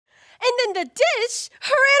And then the dish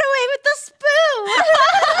ran away with the spoon.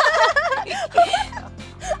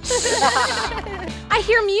 I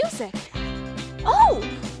hear music. Oh,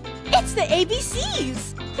 it's the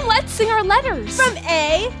ABCs. Let's sing our letters. From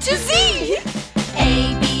A to Z.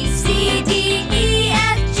 A, B, C, D, E,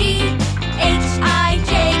 F, G, H, I,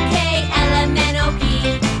 J, K, L, M, N, O,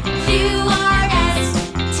 P, Q, R, S,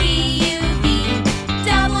 T, U, V,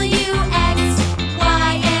 W, X,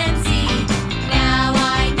 Y, and Z. Now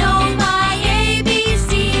I know my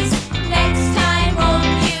ABCs. Next time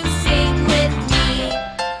won't you sing with me?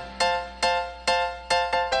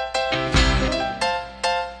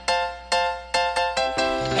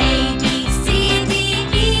 A, B, C, D,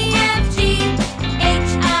 E, F, G,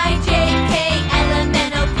 H, I, J, K, L, M,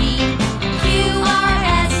 N, O, P, Q, R,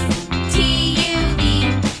 S, T, U, V,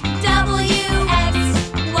 W, X,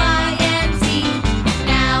 Y, and Z.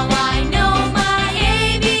 Now I know my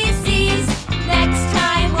ABCs. Next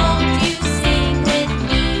time won't you sing with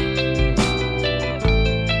me?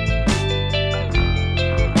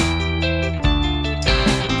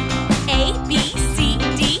 A, B, C,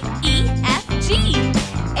 D, E, F, G,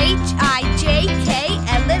 H, I, J, K,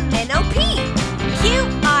 L, M, N, O, P, Q,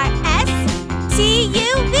 R, S, T,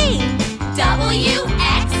 U, V, W,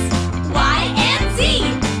 X, Y, and Z.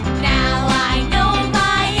 Now I know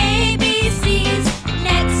my ABCs.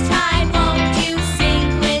 Next time won't you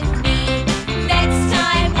sing with me? Next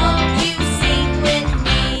time won't you sing with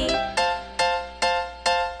me?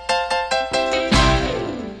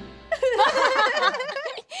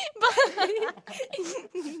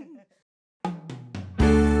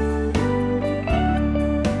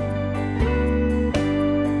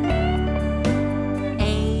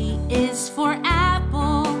 A is for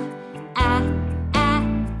apple, apple.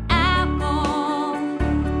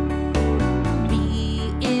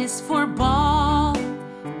 B is for ball,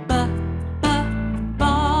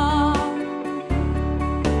 ball.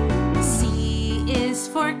 C is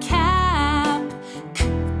for cap,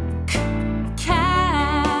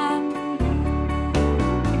 cap.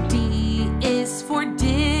 D is for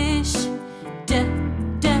dish,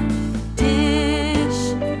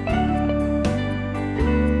 dish.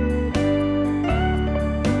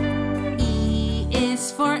 E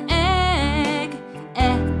is for egg,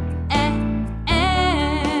 egg.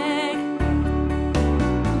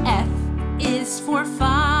 F is for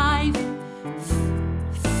five,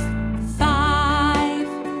 five.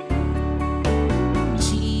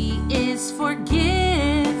 G is for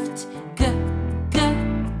gift, gift.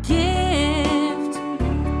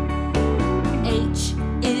 H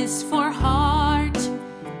is for heart,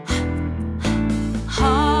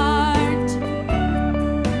 heart.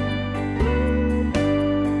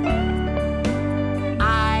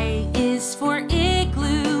 I is for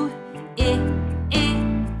igloo,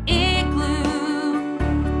 igloo.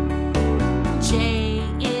 J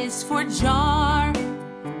is for jar,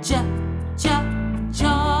 jar.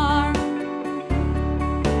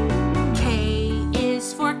 K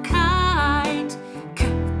is for kite,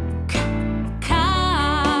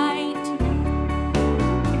 kite.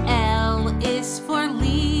 L is for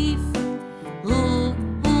leaf,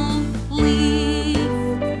 leaf.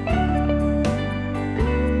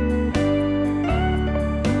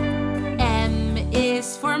 M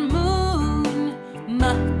is for moon,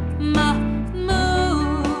 moon.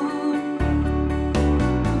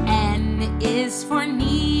 N is for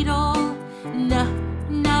needle,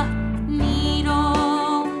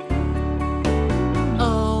 needle.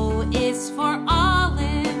 O is for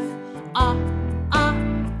olive,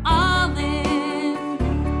 olive.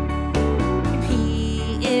 P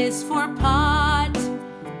is for pot,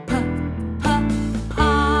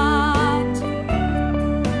 pot.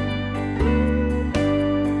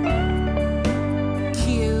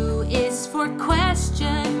 Q is for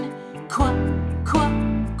question,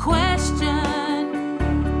 question.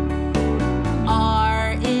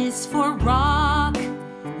 R is for rock,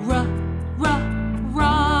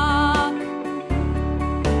 rock.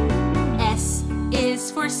 S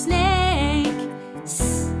is for snake,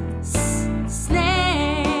 snake.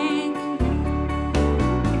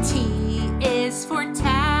 T is for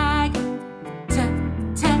tag, tag.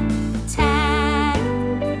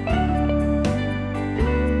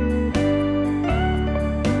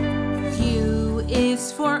 U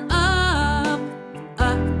is for up,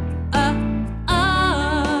 up.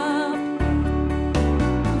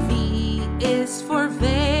 V is for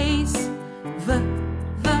vase, vase.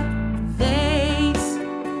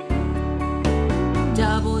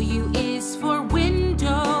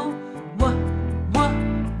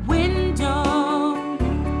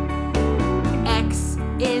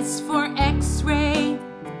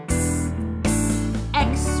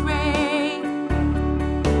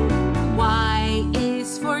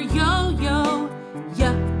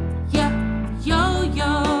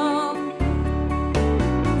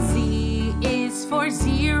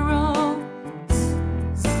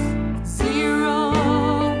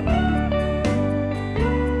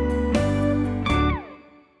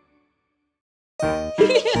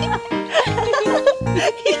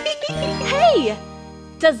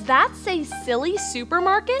 Does that say silly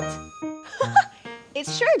supermarket? It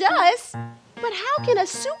sure does. But how can a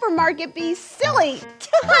supermarket be silly?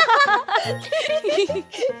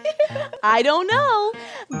 I don't know,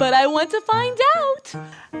 but I want to find out.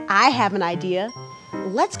 I have an idea.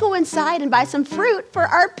 Let's go inside and buy some fruit for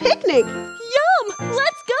our picnic. Yum!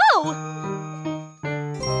 Let's go!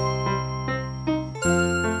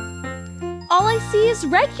 All I see is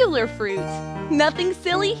regular fruit. Nothing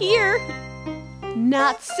silly here.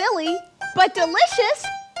 Not silly, but delicious.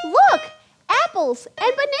 Look, apples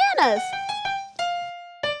and bananas.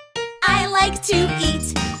 I like to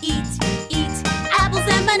eat apples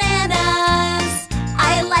and bananas.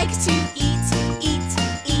 I like to eat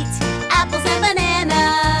apples and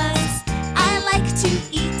bananas. I like to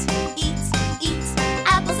eat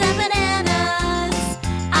apples and bananas.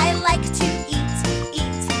 I like to eat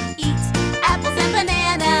apples and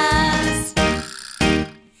bananas.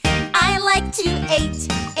 I like to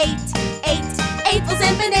eat apples and bananas. I like to eat apples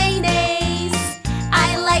and bananas.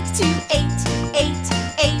 I like to eat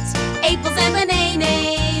apples and bananas.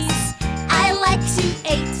 I like to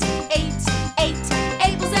eat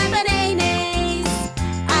apples and bananas.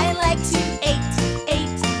 I like to eat apples and bananas. I like to eat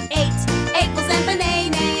apples and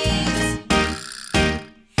bananas.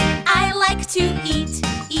 I like to eat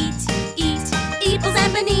apples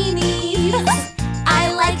and bananas.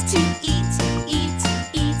 I like to eat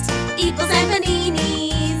apples and bananas. I like to eat apples and bananas.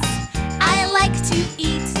 I like to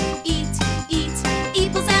eat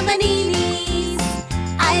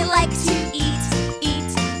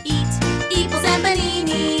apples and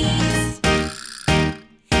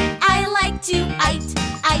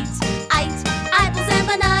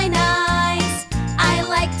bananas. I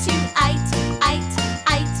like to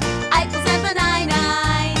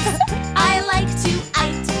eat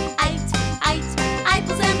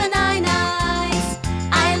apples and bananas.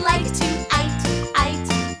 I like to eat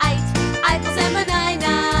apples and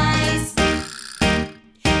bananas.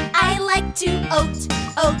 I like to oat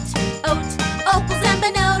apples and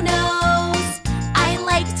bananas. I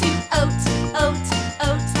like to oat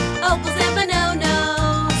apples and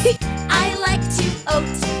bananas. I like to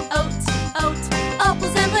oat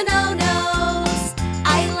apples and bananas.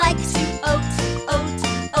 I like to oat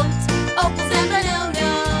apples and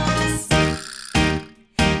bananas.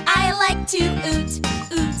 I like to oot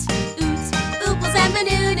apples and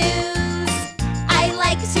bananas. I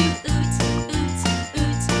like to oot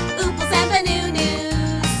apples and bananas.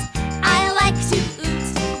 I like to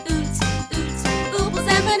oot apples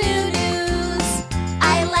and bananas.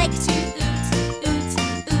 I like to oot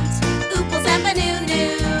apples and bananas.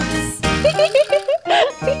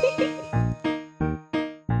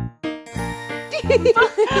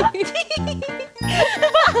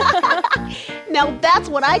 Now that's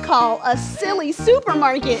what I call a silly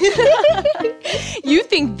supermarket. You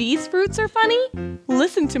think these fruits are funny?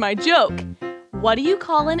 Listen to my joke. What do you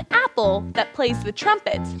call an apple that plays the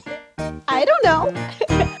trumpet? I don't know.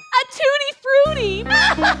 A tutti frutti!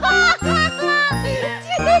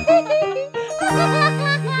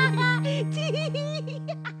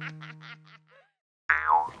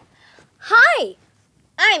 Hi,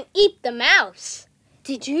 I'm Eep the Mouse.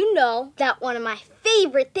 Did you know that one of my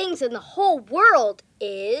favorite things in the whole world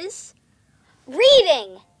is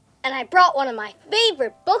reading? And I brought one of my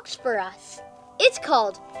favorite books for us. It's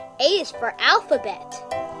called A is for Alphabet.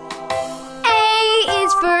 A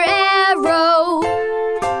is for arrow.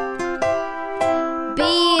 B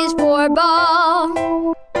is for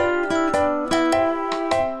ball.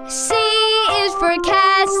 C is for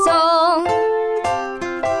castle.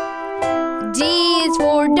 D is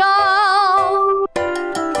for doll.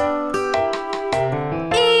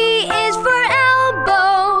 E is for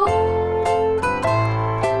elbow.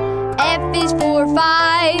 F is for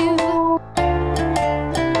 5.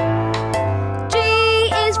 G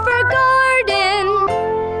is for garden.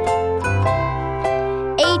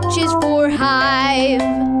 H is for hive.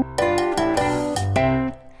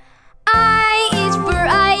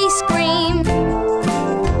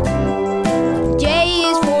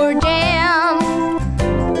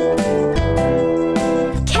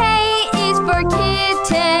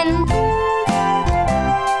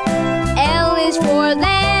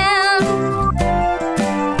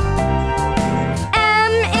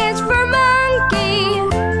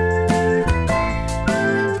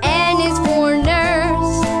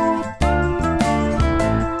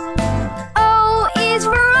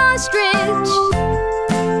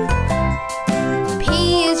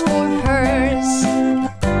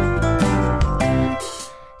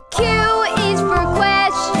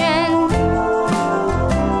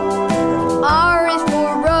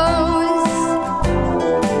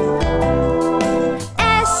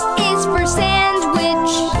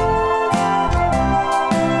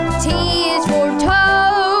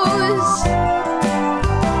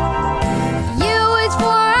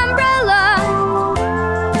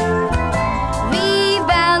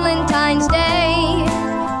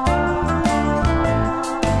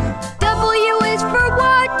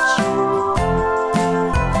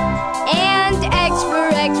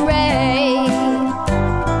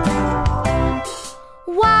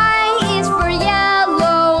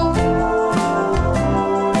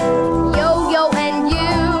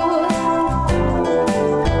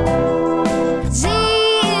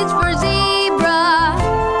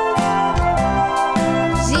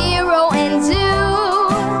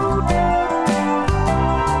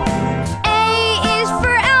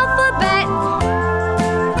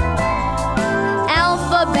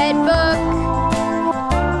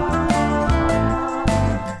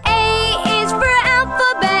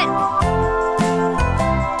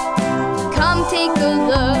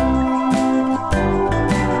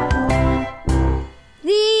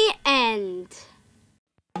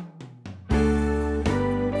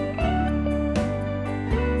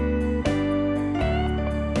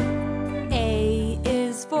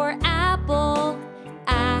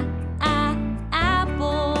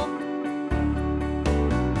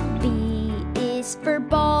 is for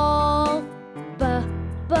ball.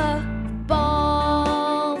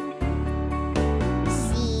 Ball.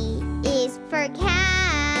 C is for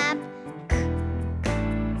cap.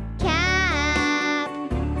 Cap.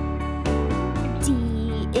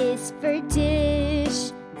 D is for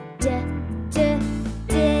dish. Dish.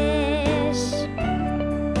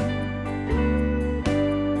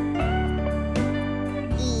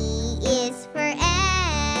 E is for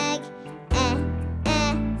egg. Egg.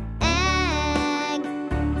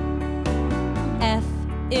 F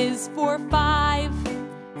is for 5.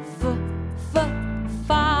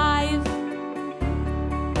 5.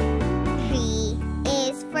 G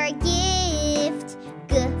is for gift.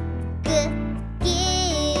 Gift.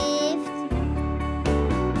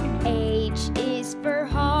 H is for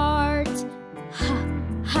heart. Heart.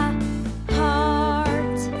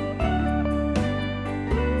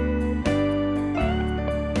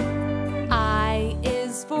 I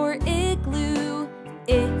is for igloo.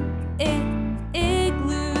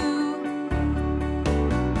 Igloo.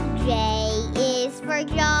 J is for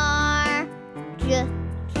jar.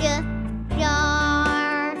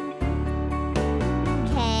 Jar.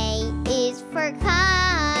 K is for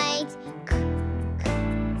kite.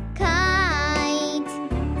 Kite.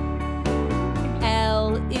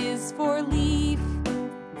 L is for leaf.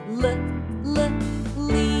 Leaf.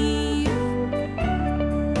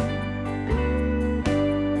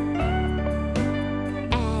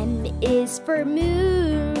 M is for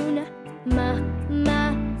moon.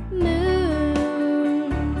 Moon.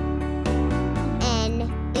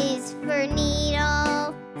 N is for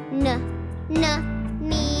needle.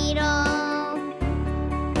 Needle.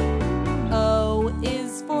 O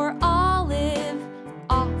is for olive.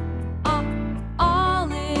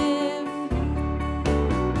 Olive.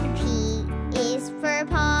 P is for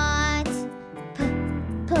pot.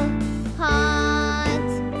 Pot.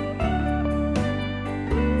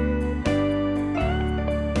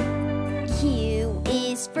 Q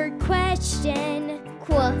is for question.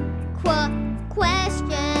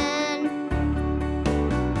 Question.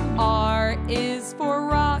 R is for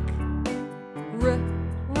rock.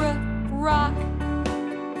 Rock.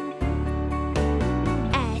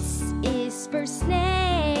 S is for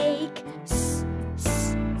snake.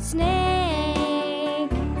 Snake.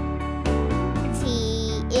 T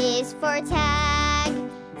is for tag.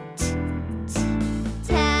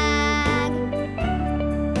 Tag.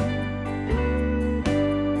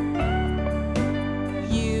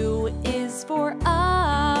 U is for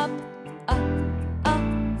up.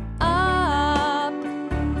 Up.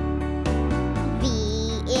 V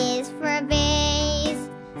is for vase.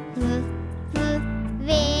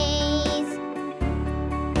 Vase.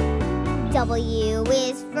 W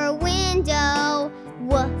is for window.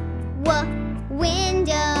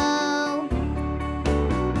 Window.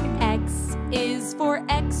 X is for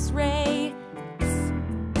X-ray.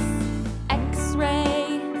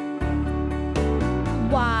 X-ray.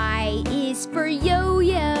 Y is for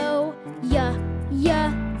yo-yo.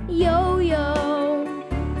 Yo-yo.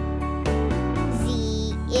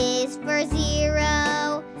 Z is for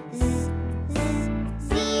zero.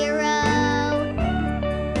 Zero.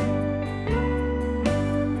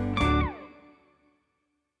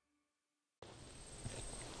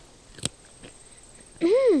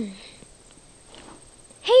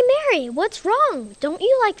 Hey Mary, what's wrong? Don't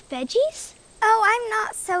you like veggies? Oh, I'm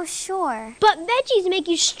not so sure. But veggies make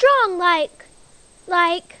you strong like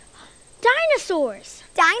dinosaurs.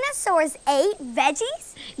 Dinosaurs ate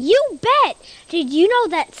veggies? You bet! Did you know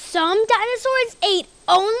that some dinosaurs ate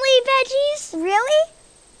only veggies? Really?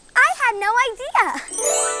 I had no idea.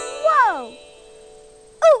 Whoa!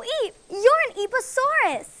 Oh, Eep, you're an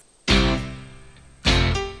Eposaurus.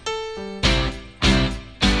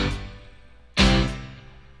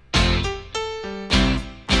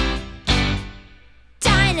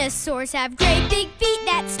 Dinosaurs have great big feet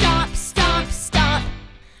that stomp, stomp, stomp.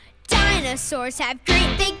 Dinosaurs have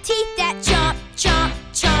great big teeth that chomp, chomp,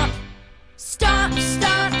 chomp. Stomp,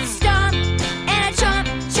 stomp, stomp, and a chomp,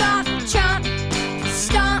 chomp, chomp.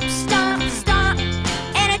 Stomp, stomp, stomp,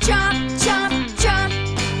 and a chomp, chomp, chomp.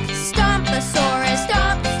 Stomposaurus,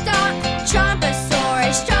 stomp, stomp.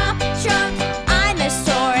 Chomposaurus, chomp, chomp. I'm a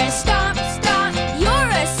saurus, stomp, stomp. You're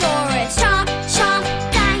a saurus, chomp, chomp.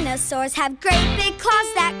 Dinosaurs have great big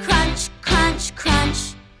claws that crunch, crunch,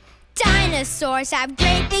 crunch. Dinosaurs have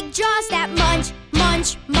great big jaws that munch,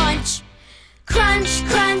 munch, munch. Crunch,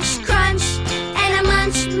 crunch, crunch, and a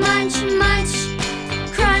munch, munch, munch.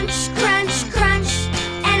 Crunch, crunch, crunch,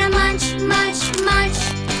 and a munch, munch, munch.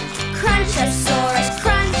 Crunchosaurus,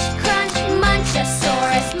 crunch, crunch.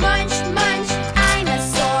 Munchosaurus, munch, munch. I'm a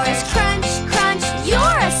saurus, crunch, crunch. You're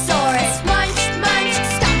a saurus, munch, munch.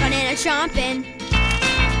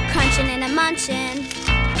 munchin',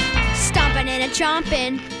 stompin' and a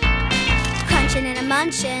chompin', crunchin' and a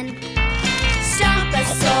munchin'.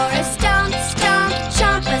 Stomposaurus, stomp, stomp,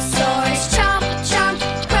 chomposaurus, chomp, chomp,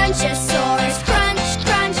 crunchosaurus, crunch,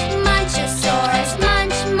 crunch, munchosaurus,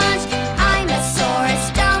 munch, munch, Imosaurus,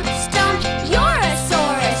 stomp, stomp,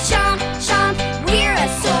 Eurosaurus, chomp, chomp,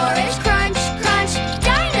 Werosaurus, crunch, crunch,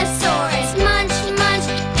 Dinosaurus, munch, munch.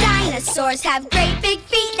 Dinosaurs have great big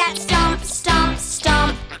feet that stomp, stomp,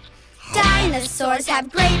 stomp. Dinosaurs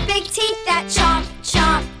have great big teeth that chomp,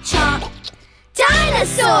 chomp, chomp.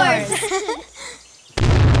 Dinosaurs!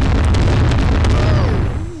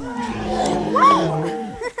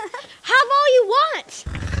 Have all you want.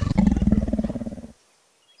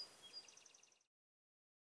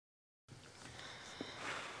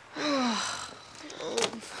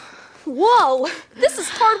 Whoa, this is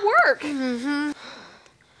hard work.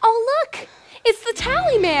 Oh, look, it's the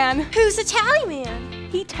tally man. Who's the tally man?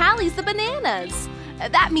 He tallies the bananas.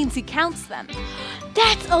 That means he counts them.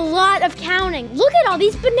 That's a lot of counting. Look at all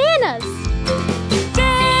these bananas.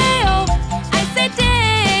 Day-o, I say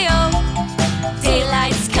day-o.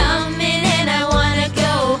 Daylight's coming and I wanna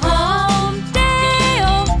go home.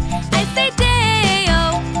 Day-o, I say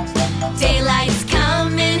day-o. Daylight's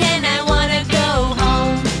coming and I wanna go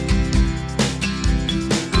home.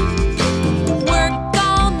 Work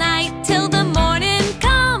all night till the morning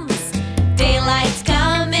comes. Daylight's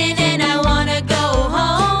coming and I wanna go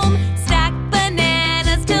home. Stack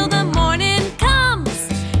bananas till the morning comes.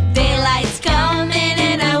 Daylight's coming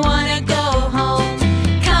and I wanna go home.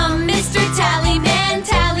 Come, Mr. Tallyman,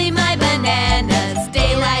 tally my bananas.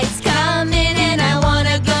 Daylight's coming and I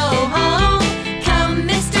wanna go home. Come,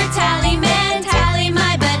 Mr. Tallyman, tally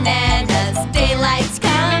my bananas. Daylight's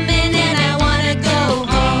coming and I wanna go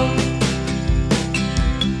home.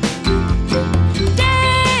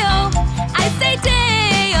 Day-o, I say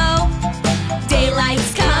day-o.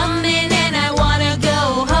 Daylight's coming and I wanna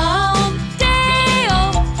go home. Day-o,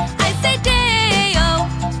 I say day-o.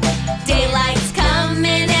 Daylight's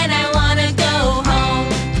coming and I wanna go home.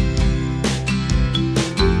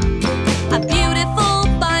 A beautiful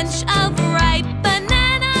bunch of ripe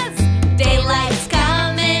bananas. Daylight's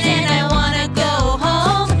coming and I wanna go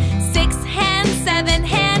home. 6-hand,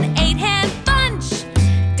 7-hand, 8-hand bunch.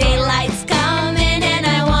 Daylight's coming and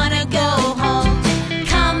I wanna go home.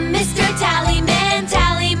 Come, Mr. Tallyman,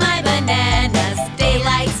 tally my bananas.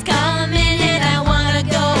 Daylight's coming and I wanna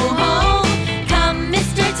go home. Come,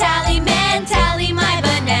 Mr. Tallyman, tally my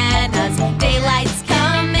bananas. Daylight's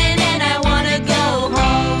coming and I wanna go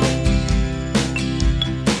home.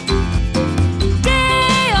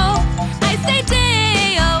 Day-o, I say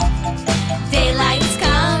day-o. Daylight's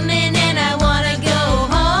coming and I wanna go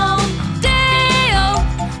home. Day-o,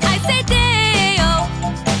 I say day-o.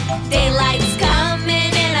 Daylight's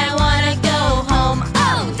coming and I wanna go home.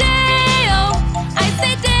 Oh, day-o, I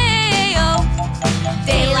say day-o.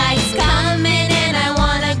 Daylight's coming and I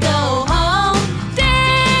wanna go home.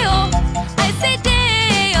 Day-o, I say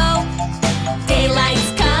day-o.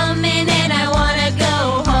 Daylight's coming and I wanna go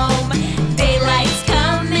home. Daylight's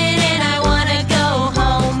coming and I wanna go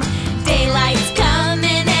home. Daylight's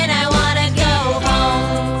coming and I wanna go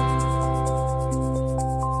home.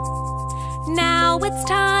 Now it's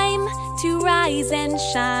time to rise and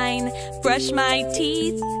shine. Brush my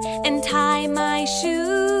teeth and tie my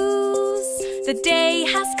shoes. The day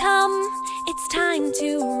has come, it's time to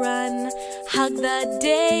run. Hug the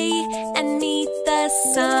day and meet the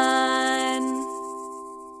sun.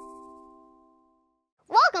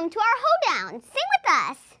 Welcome to our hoedown. Sing with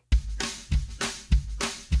us.